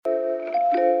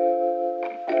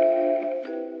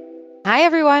Hi,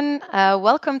 everyone.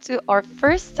 Welcome to our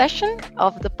first session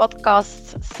of the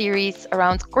podcast series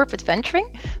around corporate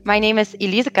venturing. My name is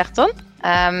Elise Carton.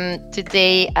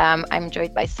 Today, I'm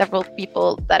joined by several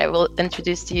people that I will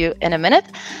introduce to you in a minute.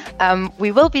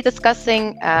 We will be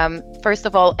discussing, first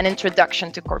of all, an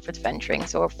introduction to corporate venturing.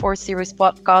 So our 4-series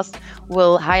podcast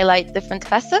will highlight different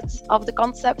facets of the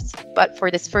concepts. But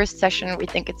for this first session, we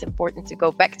think it's important to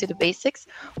go back to the basics.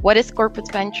 What is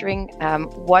corporate venturing?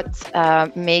 What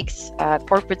makes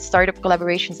corporate startup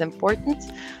collaborations important?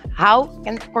 How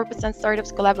can corporates and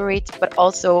startups collaborate? But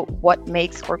also what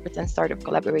makes corporate and startup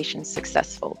collaborations successful?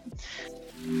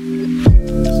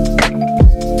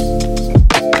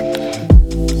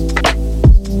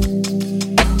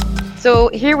 So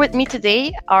here with me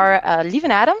today are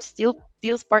Lieven Adams,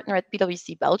 deals partner at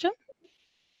PwC Belgium.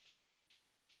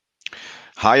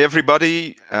 Hi,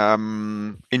 everybody.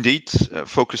 Indeed,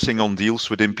 focusing on deals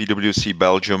within PwC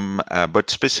Belgium, but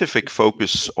specific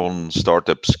focus on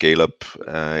startup scale-up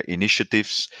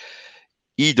initiatives,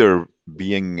 either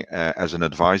being as an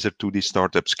advisor to these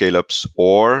startup scale-ups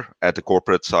or at the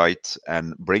corporate side,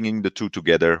 and bringing the two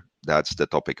together. That's the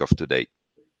topic of today.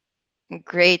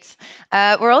 Great.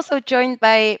 We're also joined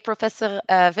by Professor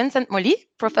Vincent Molly,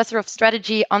 Professor of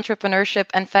Strategy, Entrepreneurship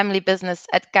and Family Business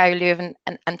at KU Leuven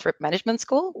and Antwerp Management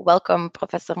School. Welcome,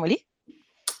 Professor Molly.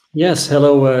 Yes,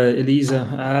 hello, Elise.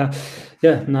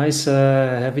 Nice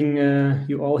having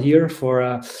you all here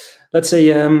for, let's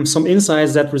say, some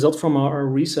insights that result from our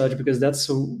research, because that's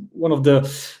one of the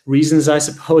reasons, I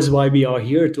suppose, why we are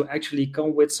here, to actually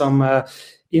come with some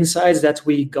insights that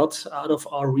we got out of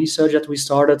our research that we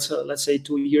started, let's say,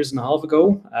 2.5 years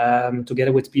ago,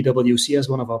 together with PwC as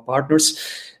one of our partners,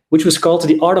 which was called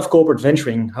The Art of Corporate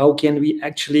Venturing. How can we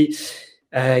actually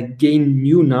gain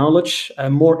new knowledge,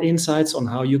 more insights on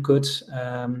how you could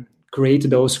create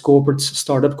those corporate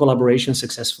startup collaborations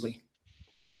successfully?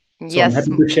 Yes. So I'm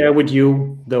happy to share with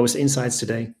you those insights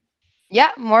today.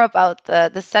 Yeah, more about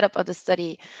the setup of the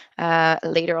study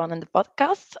later on in the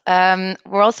podcast.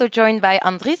 We're also joined by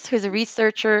Andries, who's a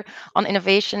researcher on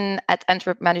innovation at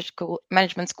Antwerp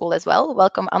Management School as well.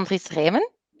 Welcome, Andries Rijmen.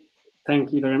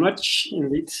 Thank you very much,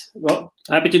 indeed. Well,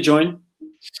 happy to join.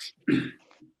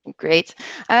 Great.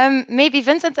 Maybe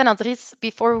Vincent and Andries,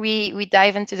 before we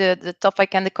dive into the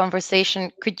topic and the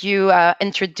conversation, could you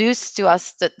introduce to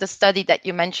us the study that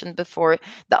you mentioned before,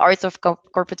 The Art of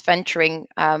Corporate Venturing,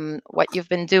 what you've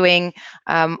been doing,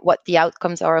 what the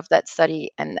outcomes are of that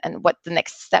study, and what the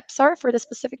next steps are for the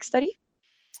specific study?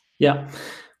 Yeah.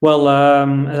 Well,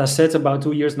 as I said, about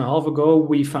 2.5 years ago,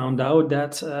 we found out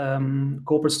that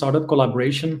corporate startup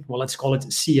collaboration, well, let's call it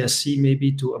CSC,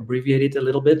 maybe to abbreviate it a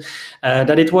little bit,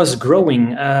 that it was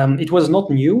growing. It was not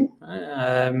new,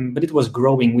 but it was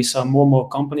growing. We saw more and more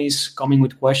companies coming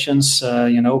with questions,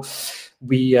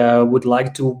 we would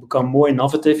like to become more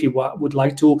innovative. We would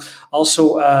like to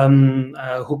also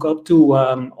hook up to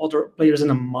other players in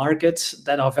the market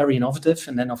that are very innovative.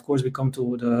 And then, of course, we come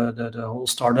to the whole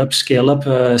startup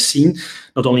scale-up scene,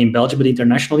 not only in Belgium, but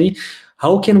internationally.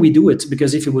 How can we do it?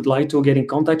 Because if you would like to get in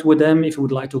contact with them, if you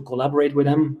would like to collaborate with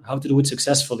them, how to do it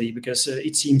successfully? Because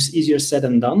it seems easier said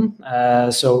than done.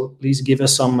 So please give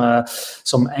us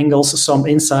some angles, some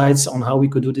insights on how we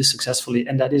could do this successfully.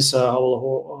 And that is how the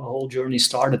whole journey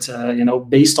started,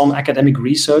 based on academic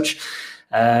research,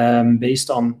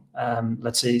 based on,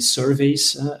 let's say,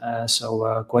 surveys.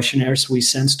 Questionnaires we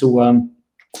sent to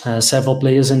several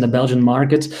players in the Belgian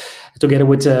market, together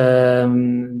with,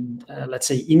 let's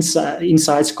say,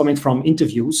 insights coming from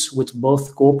interviews with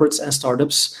both corporates and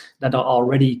startups that are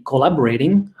already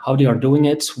collaborating, how they are doing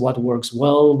it, what works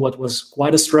well, what was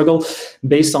quite a struggle.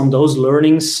 Based on those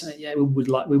learnings,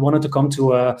 we wanted to come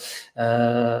to a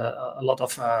lot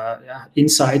of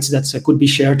insights that could be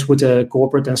shared with the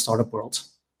corporate and startup world.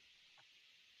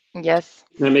 Yes.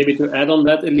 Now, maybe to add on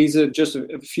that, Elisa, just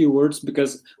a few words,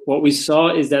 because what we saw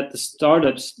is that the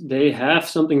startups, they have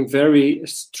something very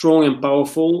strong and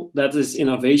powerful, that is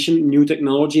innovation, new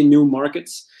technology, new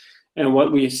markets. And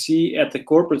what we see at the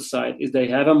corporate side is they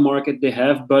have a market, they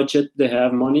have budget, they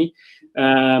have money,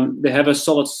 they have a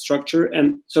solid structure,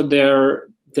 and so they're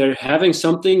having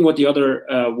something what the other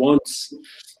wants.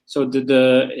 So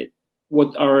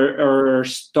what our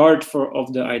start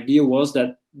of the idea was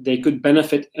that they could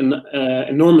benefit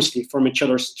enormously from each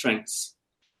other's strengths.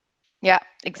 Yeah,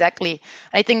 exactly.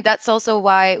 I think that's also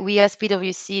why we as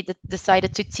PwC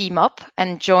decided to team up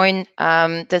and join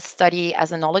this study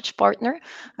as a knowledge partner.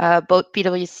 Both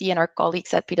PwC and our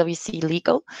colleagues at PwC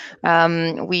Legal.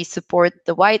 We support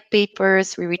the white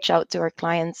papers, we reach out to our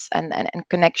clients and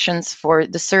connections for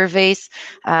the surveys,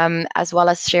 as well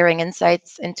as sharing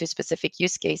insights into specific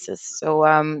use cases. So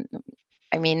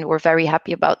I mean, we're very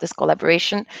happy about this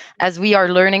collaboration as we are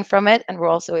learning from it, and we're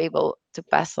also able to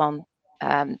pass on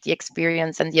the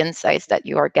experience and the insights that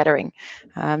you are gathering.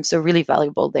 So really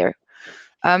valuable there.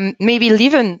 Maybe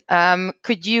Lieven,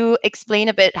 could you explain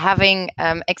a bit, having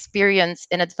experience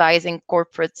in advising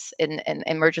corporates in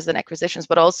mergers and acquisitions,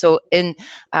 but also in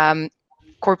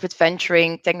corporate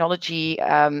venturing, technology,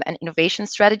 and innovation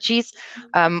strategies?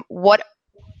 What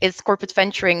is corporate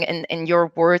venturing in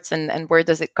your words, and where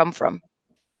does it come from?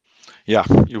 Yeah,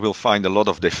 you will find a lot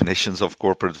of definitions of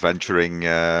corporate venturing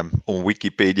on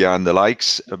Wikipedia and the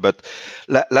likes, but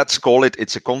let's call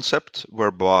it's a concept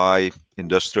whereby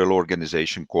industrial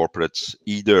organization corporates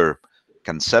either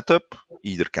can set up,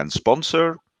 either can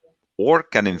sponsor, or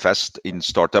can invest in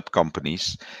startup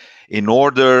companies in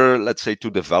order, let's say, to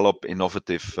develop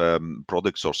innovative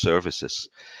products or services.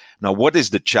 Now, what is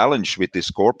the challenge with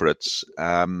these corporates?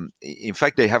 In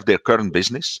fact, they have their current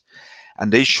business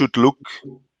and they should look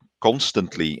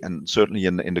constantly, and certainly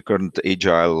in the current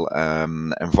agile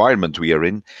environment we are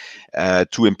in,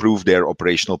 to improve their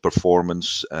operational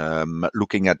performance,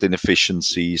 looking at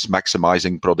inefficiencies,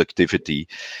 maximizing productivity.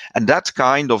 And that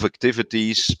kind of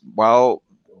activities, well,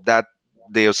 that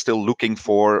they are still looking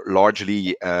for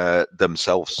largely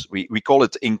themselves. We call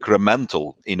it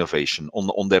incremental innovation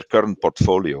on their current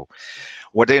portfolio.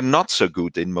 What they're not so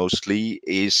good in mostly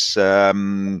is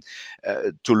to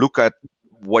look at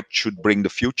what should bring the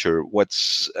future.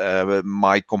 What's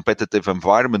my competitive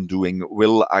environment doing?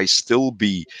 Will I still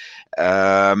be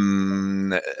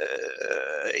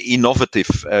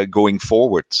innovative going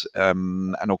forward?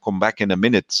 And I'll come back in a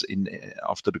minute.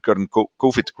 After the current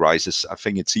COVID crisis, I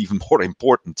think it's even more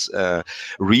important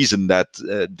reason that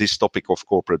this topic of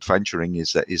corporate venturing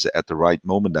is at the right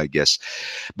moment, I guess.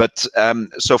 But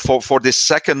so for this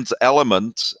second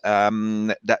element,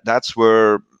 that's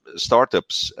where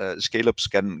startups, scale-ups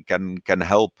can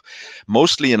help.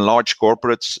 Mostly in large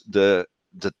corporates, the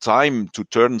time to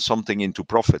turn something into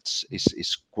profits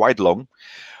is quite long,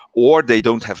 or they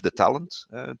don't have the talent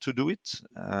to do it.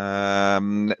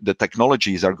 The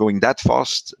technologies are going that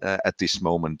fast at this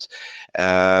moment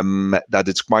that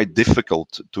it's quite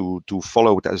difficult to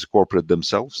follow it as a corporate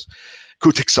themselves.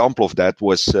 Good example of that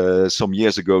was some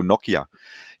years ago, Nokia.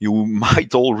 You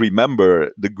might all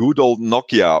remember the good old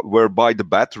Nokia, whereby the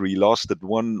battery lasted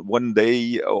one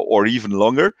day or even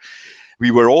longer. We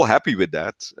were all happy with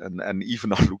that, and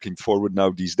even are looking forward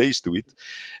now these days to it.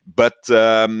 But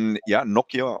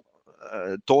Nokia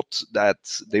thought that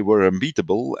they were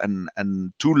unbeatable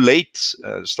and too late,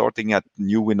 starting at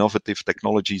new innovative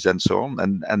technologies and so on.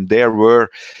 And there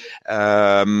were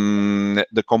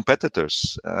the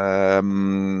competitors.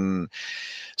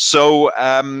 So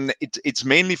it's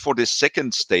mainly for the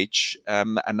second stage,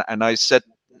 and I said,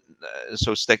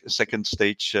 so second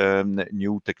stage,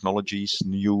 new technologies,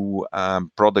 new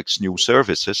products, new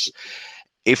services.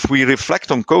 If we reflect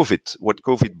on COVID, what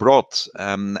COVID brought,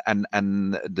 and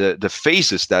the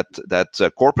phases that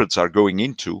corporates are going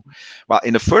into, well,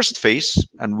 in the first phase,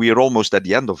 and we are almost at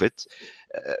the end of it,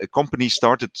 companies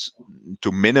started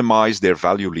to minimize their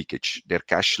value leakage, their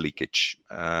cash leakage,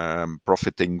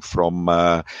 profiting from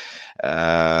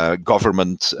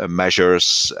government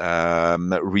measures,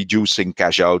 reducing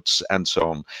cash outs, and so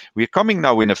on. We're coming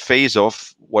now in a phase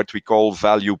of what we call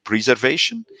value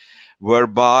preservation,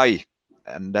 whereby,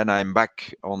 and then I'm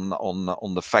back on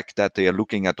the fact that they are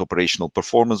looking at operational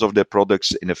performance of their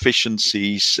products,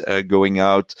 inefficiencies going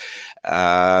out,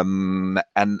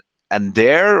 and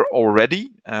there already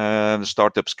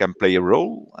startups can play a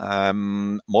role.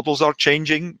 Models are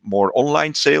changing, more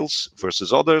online sales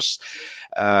versus others,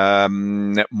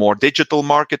 more digital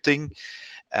marketing.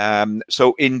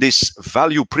 So in this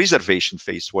value preservation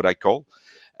phase, what I call,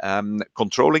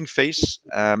 controlling phase,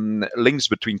 links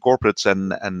between corporates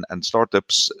and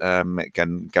startups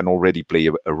can already play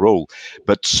a role.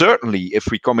 But certainly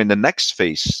if we come in the next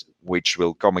phase, which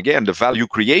will come again, the value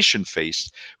creation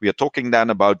phase, we are talking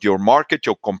then about your market,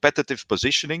 your competitive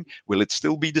positioning. Will it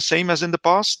still be the same as in the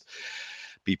past?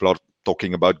 People are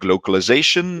talking about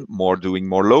globalization, doing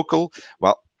more local.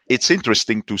 Well, it's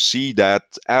interesting to see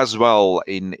that as well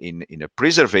in a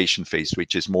preservation phase,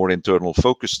 which is more internal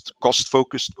focused, cost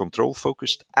focused, control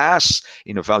focused, as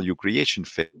in a value creation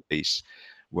phase,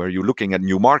 where you're looking at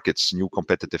new markets, new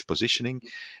competitive positioning.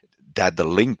 that the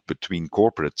link between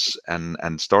corporates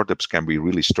and startups can be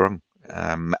really strong.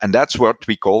 And that's what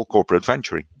we call corporate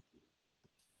venturing.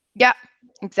 Yeah,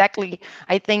 exactly.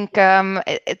 I think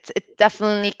it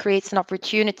definitely creates an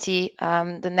opportunity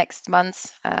the next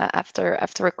months after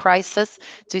a crisis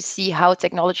to see how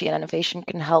technology and innovation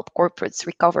can help corporates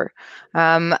recover.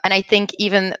 And I think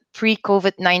even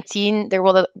pre-COVID-19, there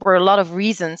were a lot of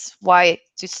reasons why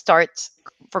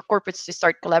for corporates to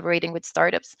start collaborating with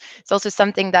startups. It's also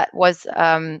something that was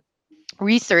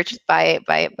researched by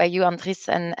you, Andries,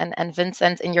 and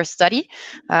Vincent in your study.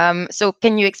 So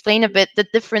can you explain a bit the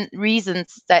different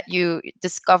reasons that you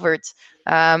discovered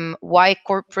why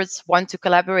corporates want to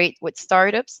collaborate with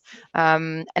startups,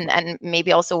 and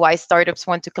maybe also why startups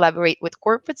want to collaborate with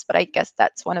corporates? But I guess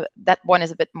that one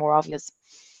is a bit more obvious.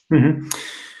 Mm-hmm.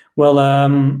 Well,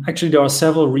 actually, there are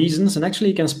several reasons, and actually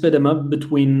you can split them up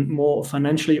between more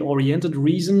financially oriented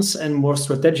reasons and more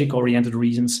strategic oriented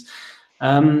reasons.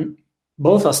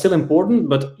 Both are still important,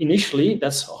 but initially,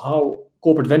 that's how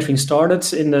corporate venturing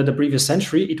started in the previous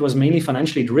century. It was mainly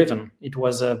financially driven. It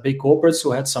was big corporates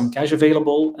who had some cash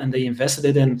available, and they invested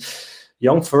it in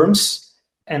young firms.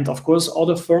 And of course,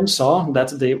 other firms saw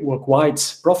that they were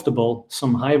quite profitable.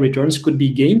 Some high returns could be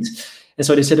gained. And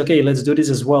so they said, okay, let's do this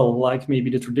as well, like maybe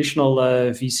the traditional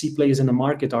VC players in the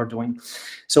market are doing.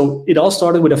 So it all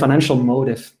started with a financial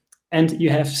motive. And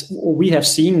we have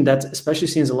seen that, especially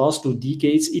since the last 2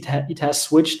 decades, it has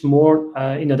switched more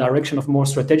in the direction of more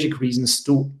strategic reasons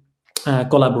to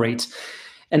collaborate.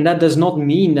 And that does not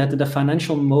mean that the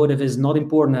financial motive is not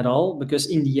important at all, because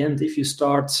in the end, if you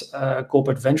start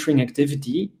corporate venturing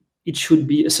activity, it should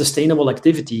be a sustainable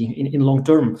activity in long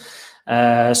term.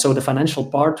 So the financial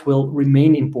part will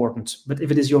remain important. But if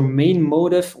it is your main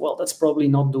motive, well, that's probably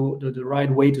not the right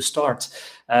way to start.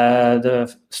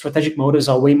 The strategic motives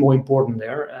are way more important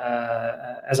there,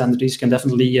 as Andries can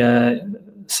definitely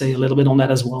say a little bit on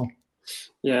that as well.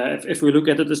 Yeah, if we look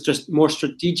at it as just more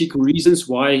strategic reasons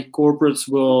why corporates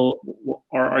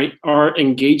are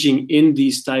engaging in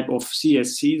these type of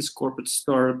CSCs, corporate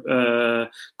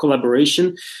startup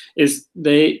collaboration, is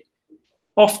they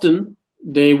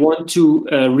want to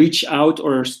reach out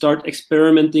or start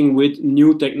experimenting with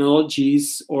new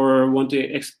technologies or want to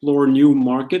explore new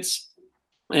markets.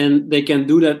 And they can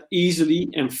do that easily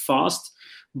and fast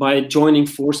by joining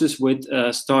forces with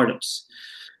startups.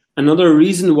 Another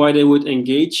reason why they would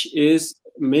engage is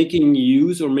making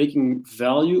use or making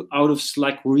value out of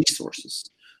Slack resources,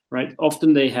 right?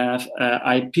 Often they have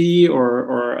IP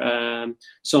or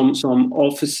some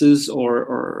offices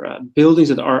or buildings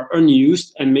that are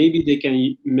unused, and maybe they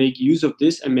can make use of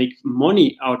this and make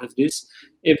money out of this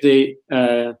if they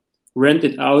rent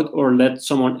it out or let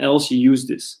someone else use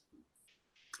this.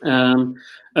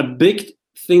 A big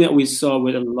thing that we saw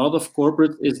with a lot of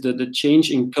corporate is the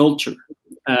change in culture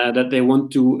that they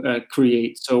want to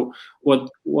create. So what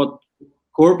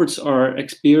corporates are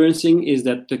experiencing is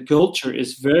that the culture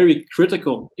is very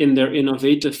critical in their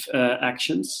innovative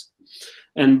actions.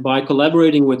 And by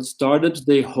collaborating with startups,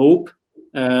 they hope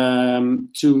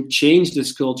to change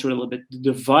this culture a little bit.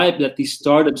 The vibe that these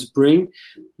startups bring,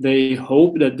 they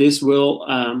hope that this will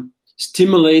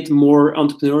stimulate more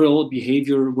entrepreneurial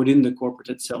behavior within the corporate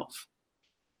itself.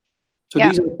 So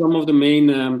These are some of the main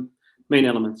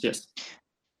elements, yes.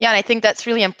 Yeah, and I think that's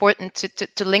really important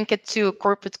to link it to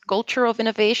corporate culture of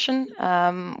innovation.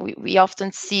 We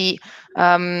often see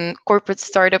corporate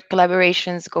startup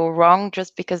collaborations go wrong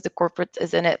just because the corporate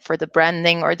is in it for the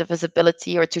branding or the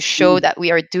visibility or to show that we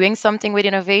are doing something with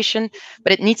innovation.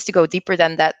 But it needs to go deeper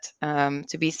than that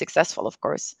to be successful, of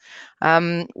course.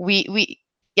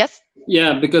 Yes?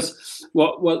 Yeah, because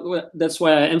what that's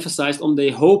why I emphasized on they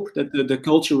hope that the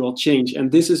culture will change. And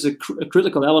this is a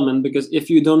critical element, because if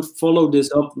you don't follow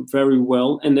this up very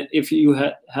well, and if you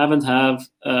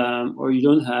or you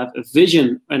don't have a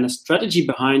vision and a strategy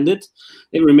behind it,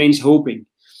 it remains hoping.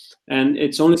 And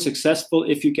it's only successful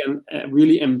if you can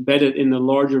really embed it in a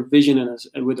larger vision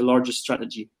and with a larger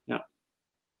strategy. Yeah,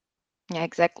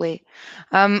 exactly.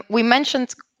 We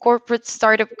mentioned corporate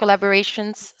startup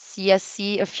collaborations,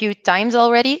 CSC, a few times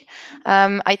already.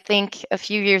 I think a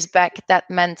few years back that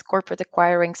meant corporate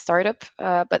acquiring startup,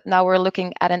 but now we're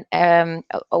looking at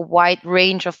a wide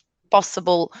range of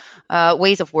possible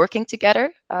ways of working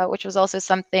together, which was also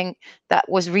something that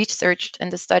was researched in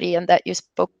the study and that you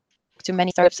spoke to many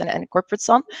startups and corporates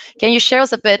on. Can you share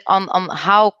us a bit on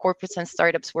how corporates and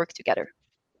startups work together?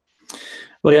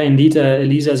 Well, yeah, indeed,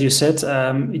 Elise, as you said,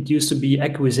 it used to be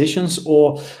acquisitions,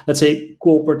 or let's say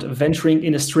corporate venturing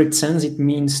in a strict sense. It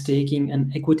means taking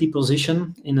an equity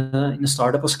position in a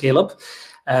startup or scale-up.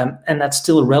 and that's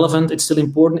still relevant. It's still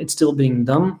important. It's still being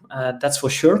done. That's for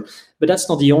sure. But that's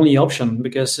not the only option,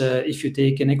 because if you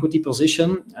take an equity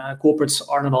position, corporates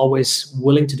are not always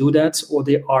willing to do that, or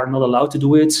they are not allowed to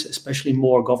do it, especially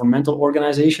more governmental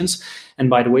organizations. And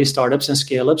by the way, startups and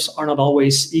scale-ups are not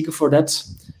always eager for that,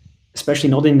 especially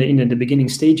not in the beginning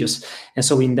stages. And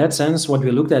so in that sense, what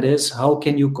we looked at is how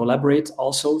can you collaborate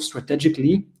also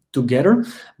strategically together,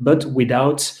 but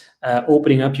without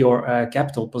opening up your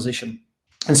capital position.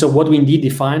 And so what we indeed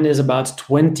defined is about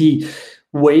 20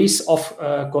 ways of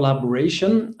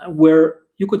collaboration, where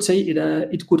you could say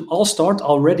it could all start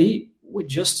already with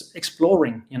just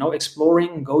exploring,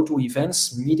 go to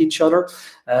events, meet each other,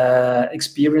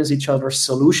 experience each other's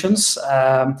solutions.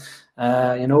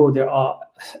 There are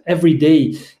every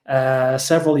day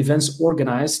several events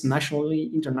organized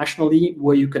nationally, internationally,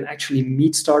 where you can actually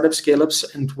meet startup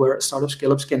scale-ups, and where startup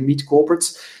scale-ups can meet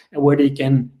corporates, and where they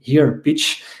can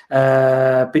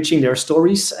pitching their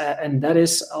stories, and that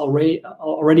is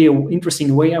already an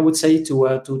interesting way, I would say,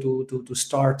 to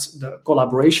start the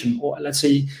collaboration, or let's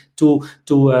say to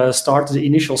start the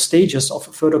initial stages of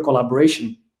further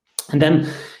collaboration. And then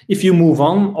if you move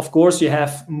on, of course, you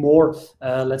have more,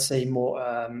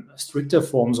 stricter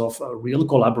forms of real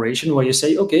collaboration, where you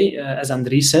say, okay, as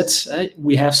Andries said,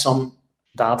 we have some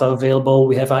data available,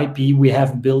 we have IP, we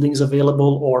have buildings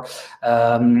available, or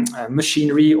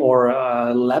machinery or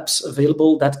labs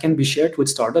available that can be shared with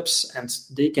startups, and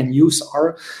they can use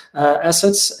our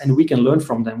assets, and we can learn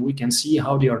from them. We can see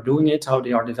how they are doing it, how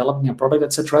they are developing a product,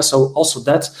 etc. So also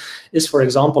that is, for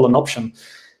example, an option.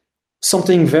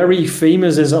 Something very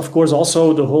famous is, of course,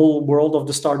 also the whole world of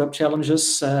the startup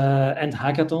challenges and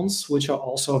hackathons, which are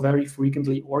also very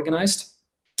frequently organized.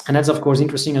 And that's, of course,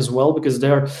 interesting as well, because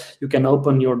there you can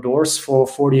open your doors for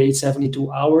 48,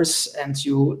 72 hours, and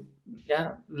you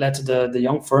let the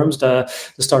young firms, the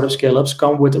startup scale-ups,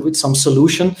 come with some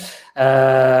solution,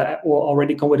 or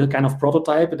already come with a kind of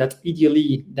prototype that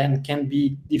ideally then can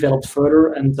be developed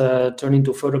further and turn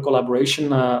into further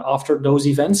collaboration after those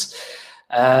events.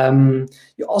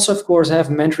 You also, of course, have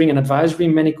mentoring and advisory.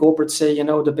 Many corporates say,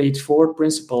 the pay it forward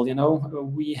principle.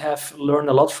 We have learned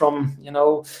a lot from,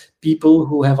 people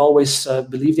who have always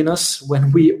believed in us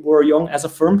when we were young as a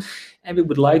firm, and we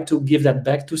would like to give that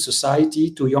back to society,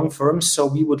 to young firms. So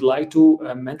we would like to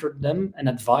mentor them and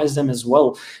advise them as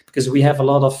well, because we have a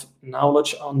lot of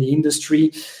knowledge on the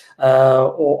industry,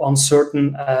 or on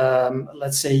certain,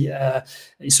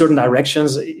 in certain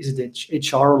directions, is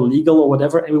it HR or legal or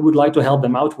whatever, and we would like to help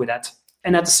them out with that.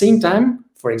 And at the same time,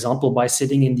 for example, by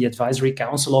sitting in the advisory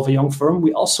council of a young firm,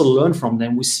 we also learn from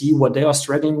them. We see what they are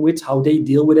struggling with, how they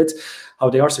deal with it, how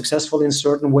they are successful in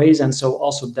certain ways. And so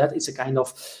also that is a kind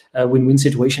of win-win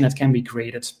situation that can be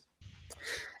created.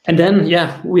 And then,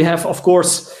 we have, of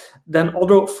course, then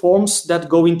other forms that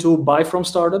go into buy from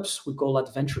startups. We call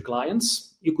that venture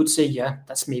clients. You could say,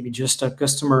 that's maybe just a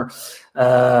customer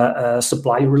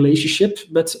supply relationship,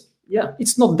 but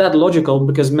it's not that logical,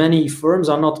 because many firms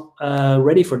are not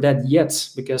ready for that yet,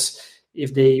 because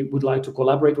if they would like to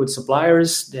collaborate with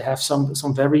suppliers, they have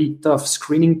some very tough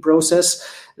screening process.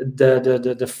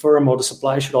 The firm or the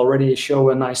supplier should already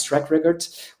show a nice track record,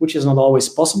 which is not always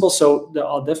possible. So there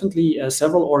are definitely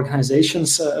several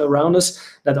organizations around us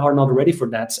that are not ready for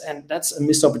that. And that's a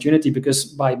missed opportunity, because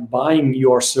by buying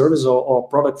your service or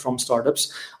product from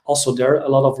startups, also there a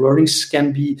lot of learnings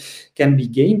can be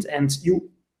gained, and you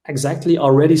exactly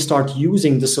already start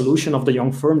using the solution of the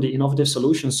young firm, the innovative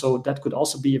solution. So that could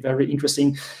also be a very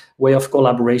interesting way of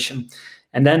collaboration.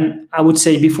 And then I would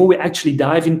say, before we actually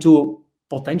dive into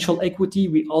potential equity,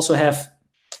 we also have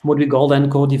what we call then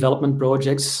co-development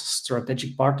projects,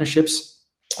 strategic partnerships,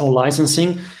 or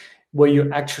licensing, where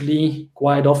you actually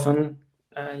quite often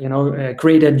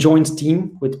create a joint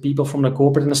team with people from the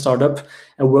corporate and the startup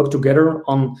and work together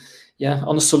on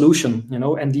a solution,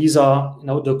 and these are,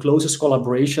 the closest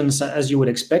collaborations as you would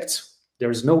expect. There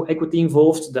is no equity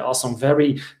involved. There are some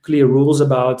very clear rules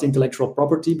about intellectual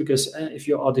property, because if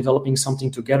you are developing something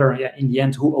together, in the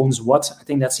end, who owns what? I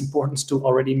think that's important to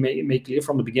already make clear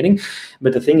from the beginning.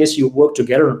 But the thing is, you work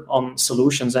together on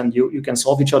solutions, and you can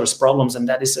solve each other's problems, and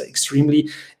that is extremely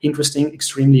interesting,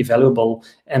 extremely valuable.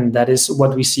 And that is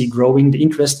what we see growing, the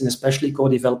interest in especially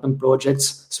co-development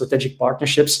projects, strategic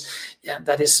partnerships.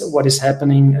 That is what is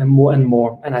happening more and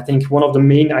more. And I think one of the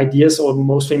main ideas, or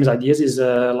most famous ideas, is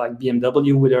like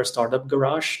BMW with their startup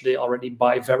garage. They already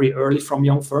buy very early from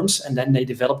young firms, and then they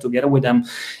develop together with them.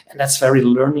 And that's very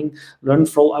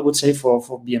learnful, I would say, for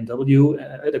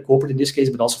BMW, the corporate in this case,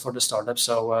 but also for the startups.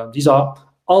 So these are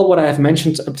all what I have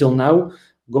mentioned up till now,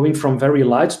 going from very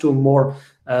light to more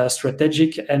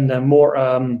strategic and more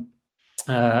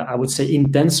I would say,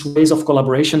 intense ways of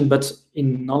collaboration, but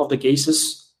in none of the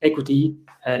cases, equity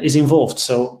is involved.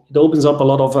 So it opens up a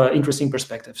lot of interesting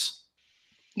perspectives.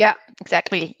 Yeah,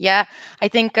 exactly. Yeah, I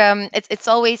think it's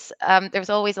always there's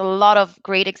always a lot of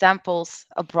great examples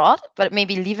abroad, but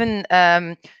maybe Lieven,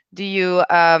 do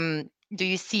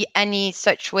you see any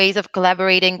such ways of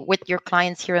collaborating with your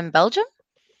clients here in Belgium?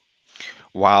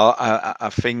 Well, I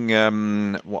think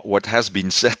what has been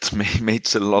said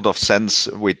makes a lot of sense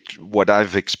with what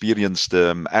I've experienced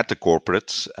at the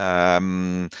corporates.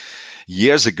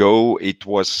 Years ago, it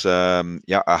was a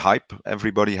hype.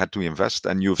 Everybody had to invest,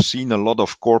 and you've seen a lot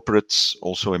of corporates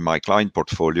also in my client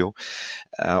portfolio,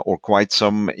 or quite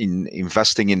some in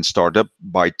investing in startup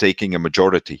by taking a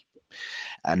majority.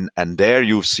 And there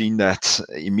you've seen that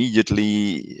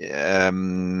immediately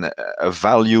a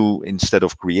value instead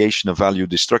of creation, a value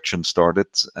destruction started.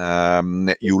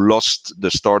 You lost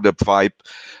the startup vibe,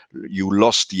 you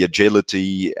lost the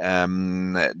agility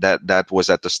that was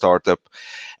at the startup.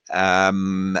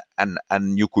 And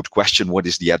you could question what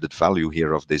is the added value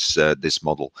here of this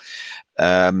model.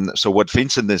 So what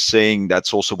Vincent is saying,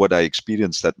 that's also what I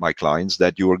experienced at my clients,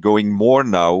 that you are going more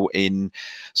now in.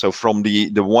 So from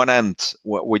the one end,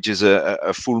 which is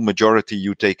a full majority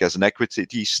you take as an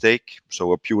equity stake,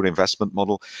 so a pure investment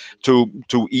model, to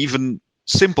even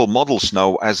simple models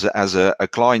now as a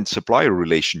client supplier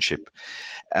relationship.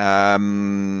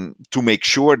 To make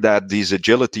sure that this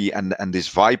agility and this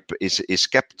vibe is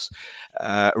kept.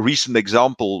 Recent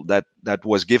example that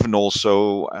was given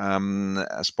also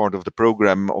as part of the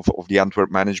program of the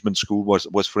Antwerp Management School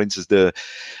was for instance the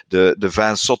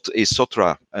Vincent et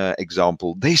Sotra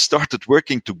example. They started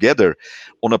working together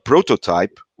on a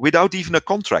prototype without even a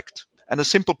contract and a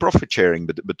simple profit sharing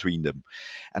between them.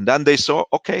 And then they saw,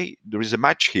 okay, there is a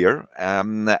match here,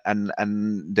 and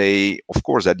they, of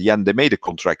course, at the end they made a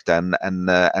contract and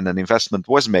an investment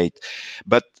was made,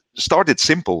 but started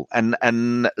simple and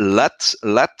let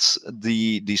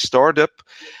the startup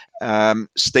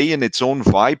stay in its own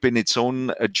vibe, in its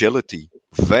own agility.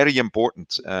 Very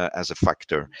important as a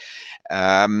factor.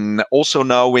 Also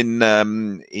now in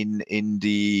the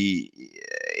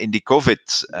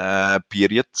COVID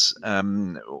period,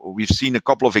 we've seen a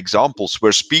couple of examples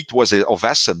where speed was of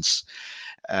essence.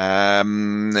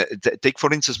 Take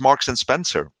for instance Marks and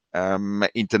Spencer.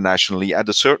 Internationally, at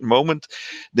a certain moment,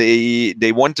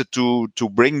 they wanted to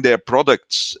bring their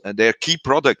products, their key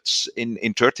products,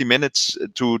 in 30 minutes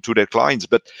to their clients,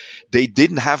 but they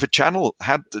didn't have a channel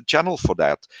for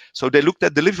that. So they looked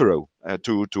at Deliveroo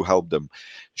to help them.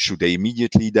 Should they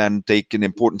immediately then take an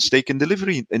important stake in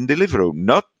Deliveroo?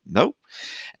 No.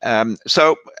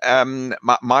 So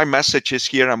my message is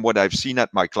here, and what I've seen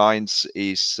at my clients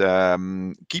is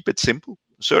keep it simple.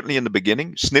 Certainly in the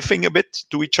beginning, sniffing a bit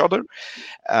to each other,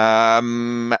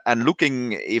 and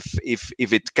looking if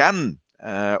it can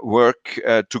work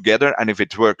together, and if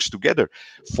it works together,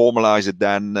 formalize it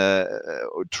then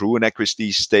through an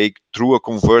equity stake, through a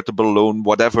convertible loan,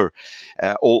 whatever.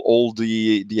 All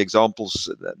the examples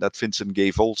that Vincent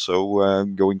gave also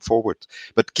going forward,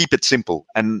 but keep it simple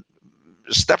and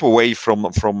step away from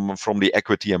the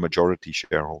equity and majority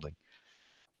shareholding.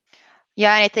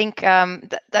 Yeah, and I think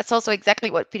that's also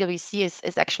exactly what PwC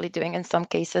is actually doing in some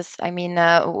cases. I mean,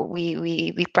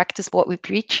 we practice what we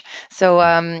preach. So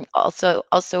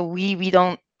also we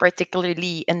don't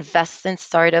particularly invest in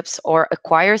startups or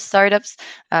acquire startups,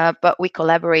 but we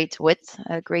collaborate with.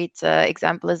 A great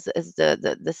example is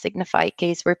the Signify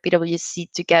case, where PwC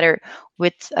together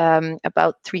with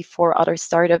about 3-4 other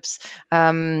startups,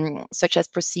 such as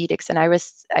Proceedix and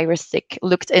Iristic,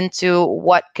 looked into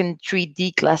what can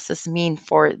 3D glasses mean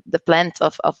for the plant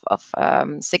of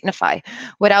Signify,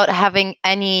 without having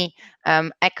any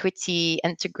equity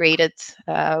integrated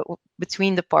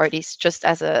between the parties, just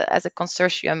as a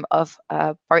consortium of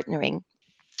partnering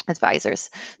advisors.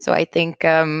 So I think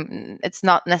it's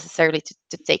not necessarily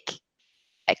to take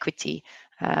equity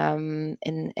in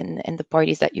the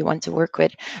parties that you want to work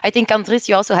with. I think Andries,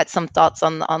 you also had some thoughts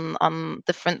on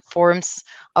different forms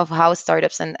of how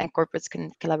startups and corporates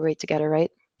can collaborate together,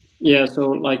 right? Yeah, so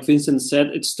like Vincent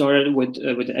said, it started with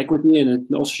equity, and it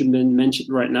also should be mentioned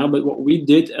right now. But what we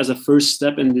did as a first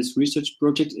step in this research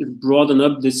project is broaden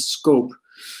up this scope.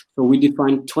 So we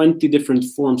defined 20 different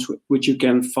forms, which you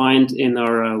can find in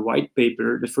our white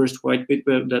paper, the first white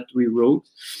paper that we wrote.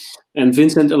 And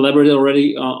Vincent elaborated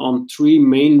already on 3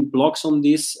 main blocks on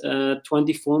these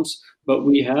 20 forms. But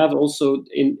we have also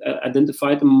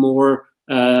identified more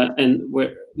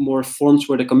more forms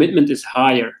where the commitment is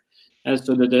higher.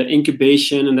 So the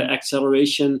incubation and the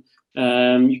acceleration,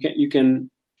 you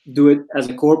can do it as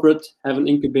a corporate, have an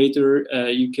incubator.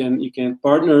 You can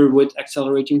partner with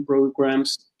accelerating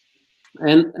programs.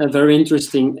 And a very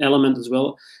interesting element as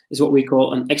well is what we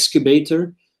call an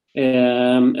excubator,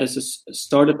 as a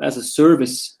startup as a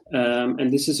service.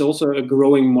 And this is also a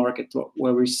growing market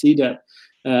where we see that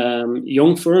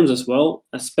young firms as well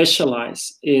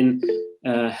specialize in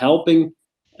helping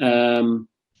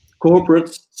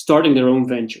corporates starting their own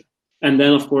venture. And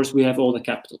then, of course, we have all the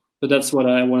capital. But that's what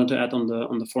I wanted to add on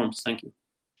the forms. Thank you.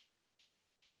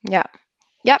 Yeah.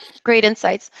 Yep, great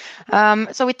insights.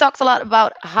 So we talked a lot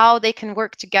about how they can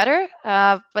work together,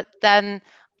 but then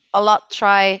a lot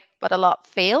try, but a lot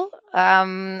fail.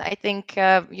 I think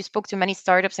you spoke to many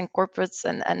startups and corporates,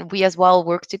 and we as well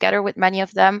work together with many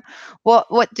of them.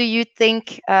 What do you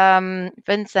think,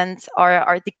 Vincent,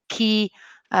 are the key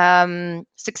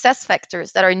success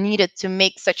factors that are needed to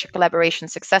make such a collaboration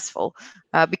successful?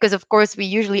 Because of course we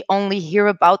usually only hear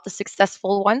about the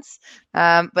successful ones,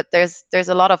 but there's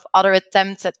a lot of other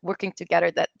attempts at working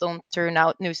together that don't turn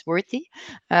out newsworthy.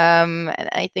 And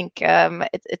I think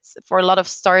it's for a lot of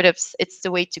startups, it's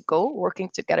the way to go, working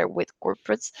together with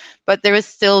corporates. But there is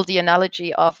still the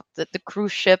analogy of the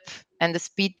cruise ship and the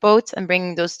speedboat, and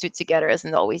bringing those two together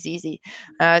isn't always easy.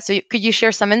 So could you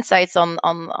share some insights on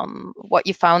what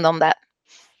you found on that?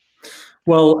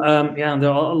 Well, yeah,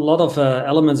 there are a lot of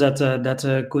elements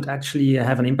that could actually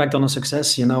have an impact on a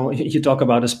success. You know, you talk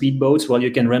about a speedboat. Well,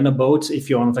 you can rent a boat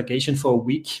if you're on vacation for a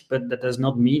week, but that does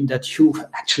not mean that you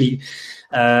actually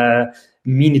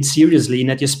mean it seriously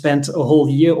and that you spent a whole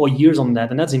year or years on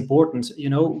that. And that's important. You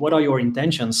know, what are your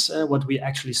intentions? What we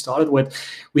actually started with.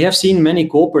 We have seen many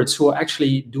corporates who are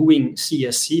actually doing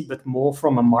CSC, but more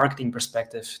from a marketing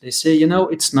perspective. They say, you know,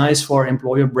 it's nice for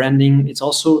employer branding. It's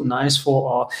also nice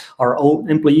for our own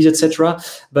employees, etc.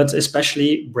 But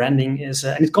especially branding is,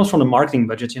 and it comes from the marketing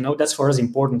budget, you know, that's for us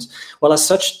important. Well, as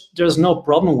such, there's no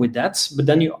problem with that. But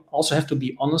then you also have to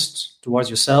be honest towards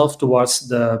yourself, towards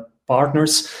the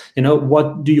partners, you know,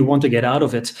 what do you want to get out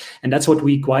of it? And that's what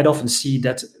we quite often see,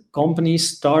 that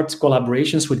companies start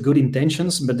collaborations with good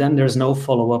intentions, but then there's no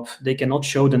follow-up. They cannot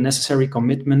show the necessary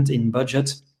commitment in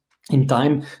budget, in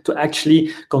time, to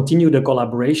actually continue the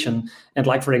collaboration. And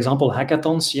like, for example,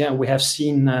 hackathons, yeah, we have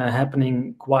seen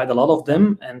happening quite a lot of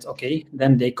them. And okay,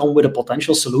 then they come with a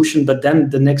potential solution, but then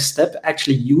the next step,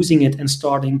 actually using it and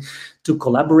starting to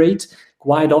collaborate,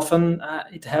 quite often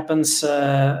it happens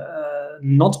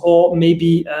not all,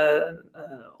 maybe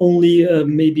only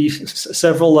maybe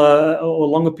several or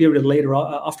longer period later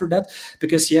after that,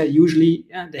 because usually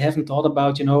they haven't thought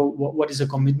about, you know, what is a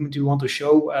commitment you want to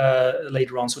show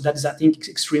later on. So that is, I think,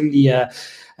 extremely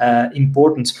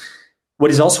important. What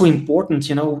is also important,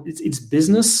 you know, it's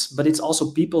business, but it's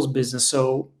also people's business.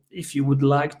 So if you would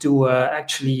like to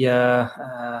actually,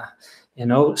 you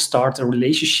know, start a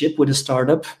relationship with a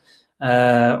startup,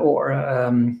 or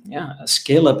a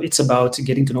scale up, it's about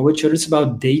getting to know each other. It's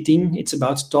about dating. It's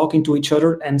about talking to each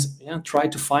other and try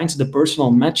to find the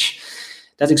personal match.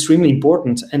 That's extremely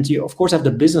important. And you, of course, have the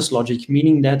business logic,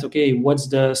 meaning that, okay, what's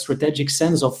the strategic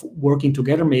sense of working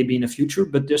together maybe in the future?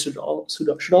 But there should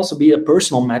also be a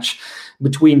personal match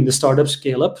between the startup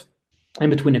scale up and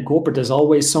between a corporate. There's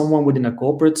always someone within a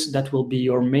corporate that will be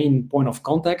your main point of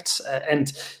contact,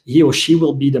 and he or she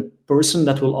will be the person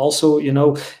that will also, you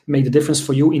know, make the difference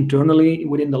for you internally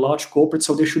within the large corporate.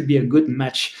 So there should be a good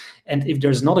match. And if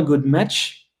there's not a good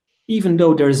match, even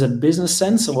though there is a business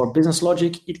sense or business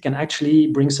logic, it can actually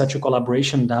bring such a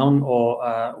collaboration down or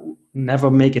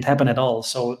never make it happen at all.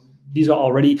 So these are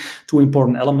already two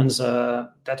important elements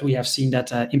that we have seen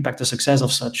that impact the success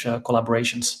of such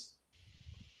collaborations.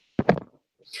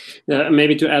 Yeah,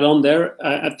 maybe to add on there,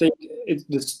 I think it's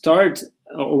the start,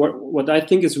 or what I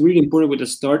think is really important with the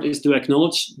start is to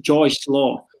acknowledge Joyce's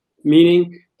law,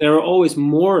 meaning there are always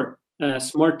more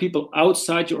smart people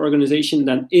outside your organization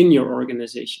than in your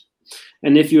organization.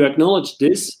 And if you acknowledge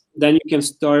this, then you can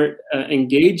start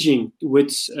engaging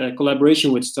with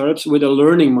collaboration with startups with a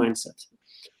learning mindset,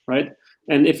 right?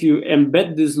 And if you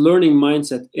embed this learning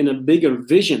mindset in a bigger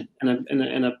vision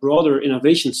and a broader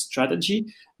innovation strategy,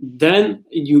 then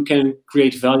you can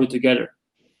create value together.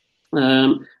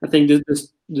 I think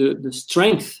the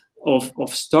strength of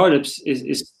startups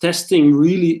is testing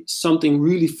really something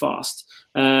really fast,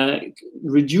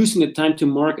 reducing the time to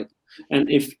market. And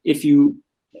if you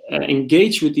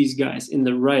engage with these guys in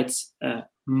the right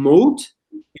mode,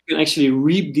 you can actually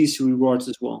reap these rewards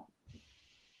as well.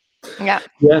 Yeah,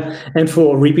 and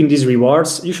for reaping these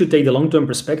rewards, you should take the long-term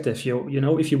perspective. You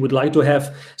know, if you would like to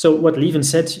have, so what Lieven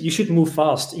said, you should move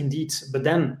fast indeed, but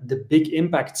then the big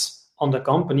impacts on the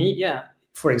company,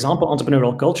 for example,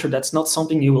 entrepreneurial culture, that's not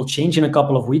something you will change in a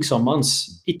couple of weeks or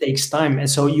months. It takes time. And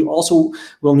so you also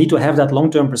will need to have that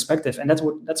long-term perspective. And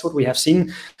that's what we have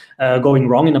seen going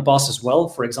wrong in the past as well.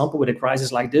 For example, with a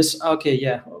crisis like this, okay,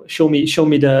 yeah, show me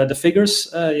the figures,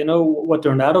 what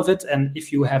turned out of it. And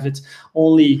if you have it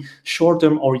only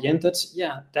short-term oriented,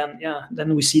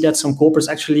 then we see that some corporates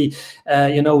actually,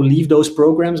 leave those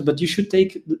programs, but you should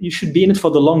be in it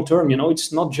for the long term.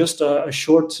 It's not just a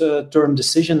short-term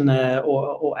decision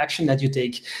or action that you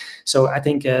take. So I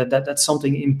think that's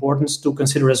something important to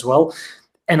consider as well.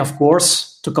 And of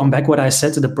course, to come back what I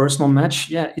said to the personal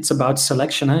match, it's about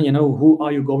selection. Who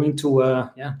are you going to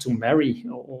marry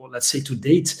or let's say to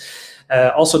date?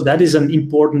 Also, that is an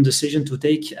important decision to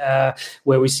take,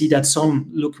 where we see that some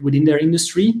look within their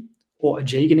industry or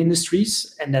adjacent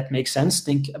industries, and that makes sense.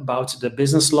 Think about the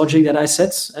business logic that I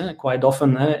said. Quite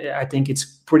often, I think it's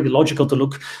pretty logical to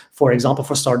look, for example,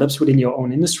 for startups within your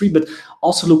own industry, but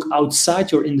also look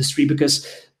outside your industry, because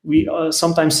we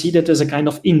sometimes see that there's a kind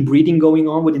of inbreeding going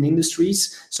on within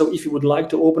industries. So if you would like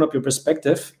to open up your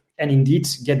perspective and indeed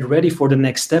get ready for the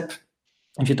next step,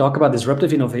 if you talk about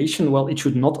disruptive innovation, well, it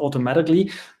should not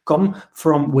automatically come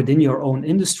from within your own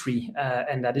industry.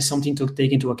 And that is something to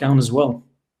take into account as well.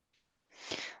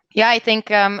 Yeah, I think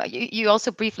you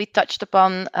also briefly touched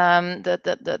upon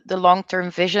the long-term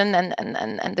vision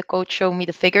and the coach showed me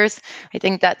the figures. I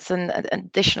think that's an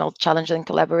additional challenge in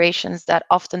collaborations, that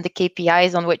often the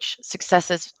KPIs on which success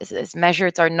is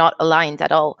measured are not aligned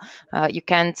at all. You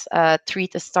can't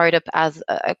treat a startup as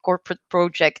a corporate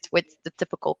project with the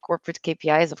typical corporate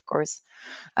KPIs, of course.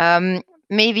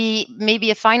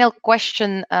 Maybe a final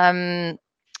question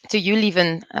to you,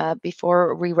 Lieven,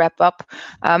 before we wrap up.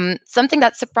 Something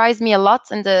that surprised me a lot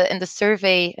in the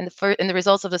survey, in the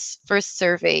results of this first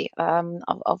survey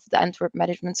of the Antwerp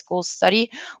Management School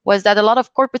study, was that a lot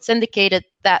of corporates indicated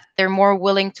that they're more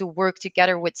willing to work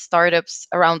together with startups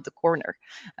around the corner.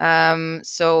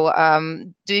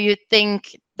 Do you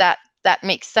think that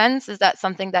makes sense? Is that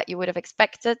something that you would have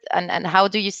expected? And how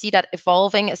do you see that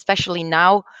evolving, especially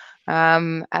now,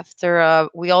 after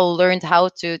we all learned how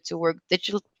to work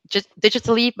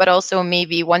digitally, but also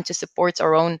maybe want to support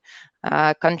our own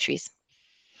countries?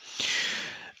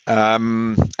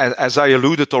 As I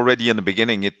alluded already in the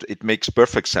beginning, it makes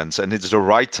perfect sense, and it's the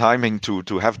right timing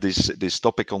to have this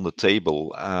topic on the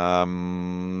table,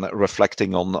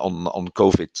 reflecting on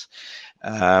COVID.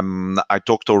 I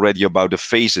talked already about the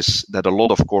phases that a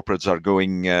lot of corporates are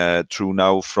going through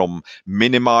now, from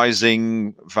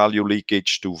minimizing value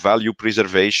leakage to value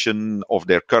preservation of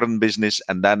their current business,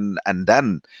 and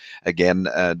then again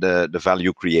the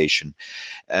value creation.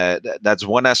 That's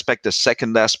one aspect. The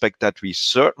second aspect that we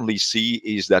certainly see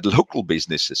is that local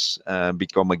businesses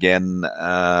become again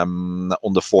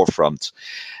on the forefront.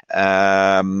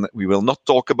 We will not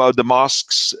talk about the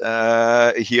masks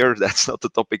here. That's not the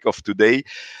topic of today.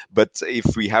 But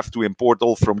if we have to import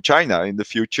all from China in the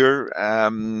future,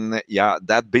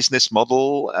 that business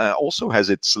model also has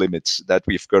its limits that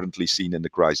we've currently seen in the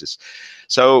crisis.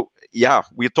 So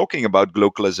we're talking about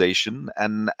globalization,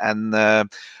 and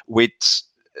with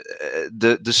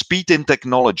the speed in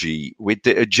technology, with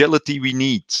the agility we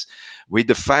need, with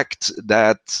the fact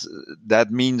that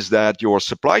means that your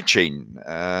supply chain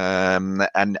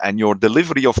and your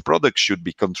delivery of products should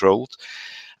be controlled.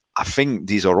 I think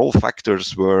these are all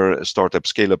factors where startup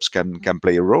scale-ups can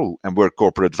play a role, and where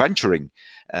corporate venturing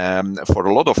for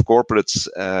a lot of corporates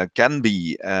can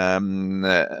be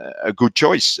a good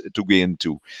choice to go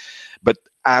into. But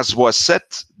as was said,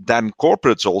 then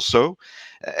corporates also,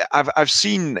 I've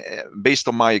seen, based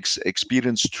on my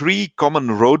experience, 3 common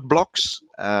roadblocks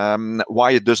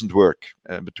why it doesn't work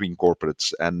between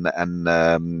corporates and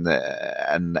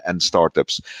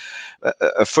startups.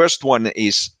 First one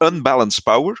is unbalanced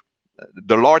power,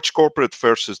 the large corporate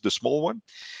versus the small one.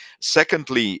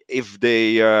 Secondly, if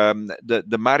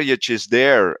the marriage is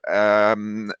there, a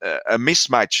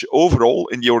mismatch overall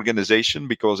in the organization,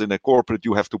 because in a corporate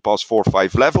you have to pass 4 or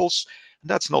 5 levels.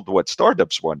 That's not what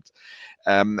startups want.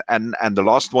 And the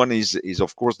last one is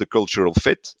of course the cultural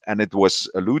fit, and it was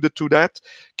alluded to that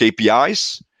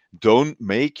KPIs. Don't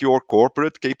make your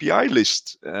corporate KPI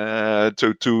list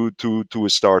to a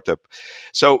startup.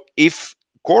 So if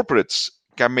corporates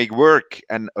can make work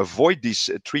and avoid these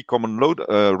 3 common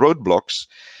roadblocks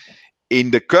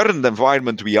in the current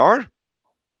environment we are,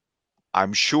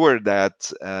 I'm sure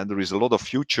that there is a lot of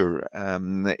future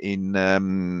in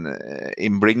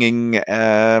bringing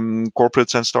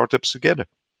corporates and startups together.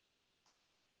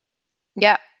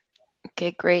 Yeah.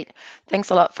 Okay, great. Thanks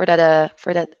a lot for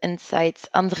that insight.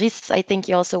 Andries, I think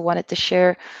you also wanted to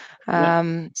share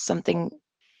something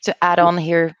to add on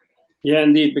here. Yeah,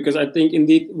 indeed, because I think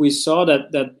indeed we saw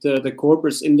that the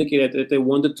corporates indicated that they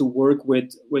wanted to work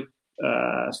with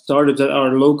startups that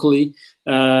are locally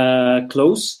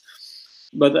close.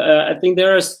 But I think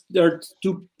there are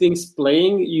two things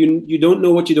playing. You don't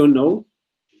know what you don't know.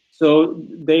 So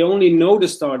they only know the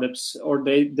startups, or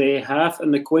they have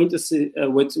an acquaintance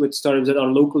with startups that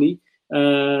are locally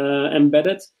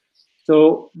embedded.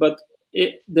 So, but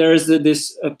there is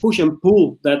this push and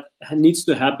pull that needs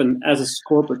to happen as a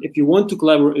corporate. If you want to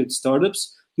collaborate with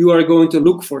startups, you are going to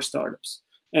look for startups,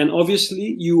 and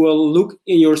obviously you will look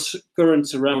in your current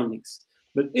surroundings.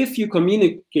 But if you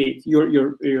communicate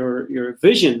your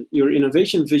vision, your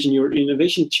innovation vision, your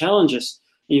innovation challenges,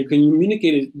 and you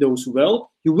communicate those well,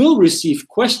 you will receive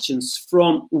questions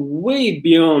from way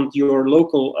beyond your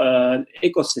local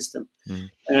ecosystem.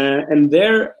 And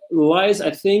there lies,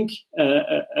 I think,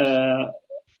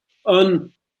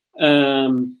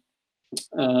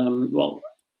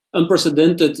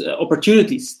 unprecedented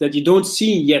opportunities that you don't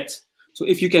see yet. So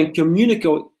if you can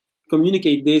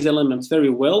communicate these elements very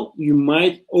well, you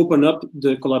might open up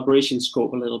the collaboration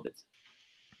scope a little bit.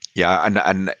 Yeah,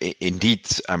 and indeed,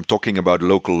 I'm talking about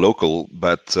local,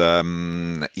 but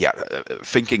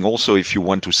thinking also if you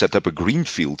want to set up a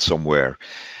greenfield somewhere,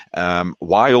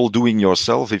 while doing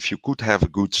yourself, if you could have a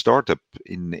good startup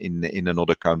in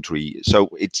another country. So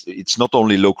it's not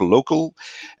only local.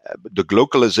 The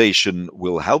globalization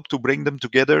will help to bring them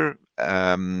together,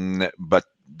 but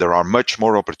there are much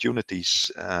more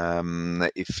opportunities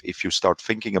if you start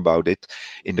thinking about it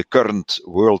in the current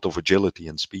world of agility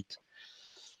and speed.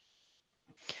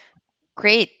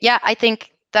 Great. Yeah, I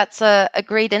think that's a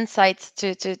great insight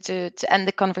to end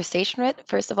the conversation with.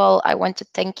 First of all, I want to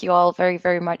thank you all very,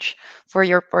 very much for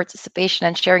your participation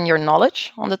and sharing your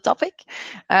knowledge on the topic.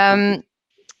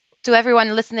 To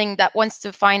everyone listening that wants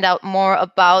to find out more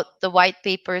about the white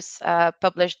papers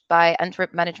published by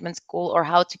Antwerp Management School or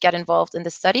how to get involved in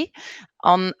the study,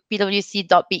 on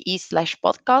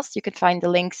pwc.be/podcast, you can find the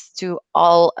links to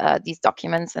all these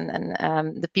documents and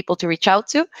the people to reach out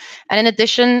to. And in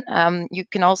addition, you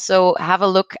can also have a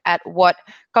look at what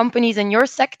companies in your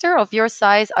sector of your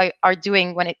size are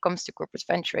doing when it comes to corporate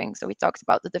venturing. So we talked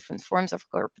about the different forms of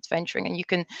corporate venturing, and you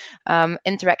can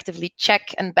interactively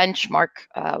check and benchmark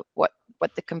what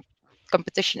the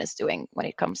competition is doing when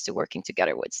it comes to working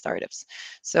together with startups.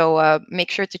 So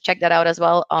make sure to check that out as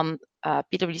well on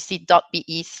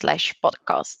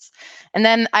pwc.be/podcasts. And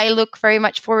then I look very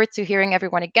much forward to hearing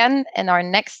everyone again in our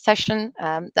next session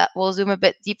that will zoom a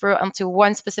bit deeper onto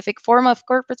one specific form of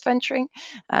corporate venturing.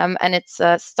 And it's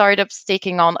startups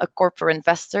taking on a corporate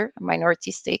investor, a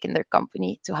minority stake in their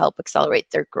company to help accelerate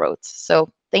their growth.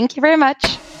 So thank you very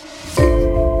much.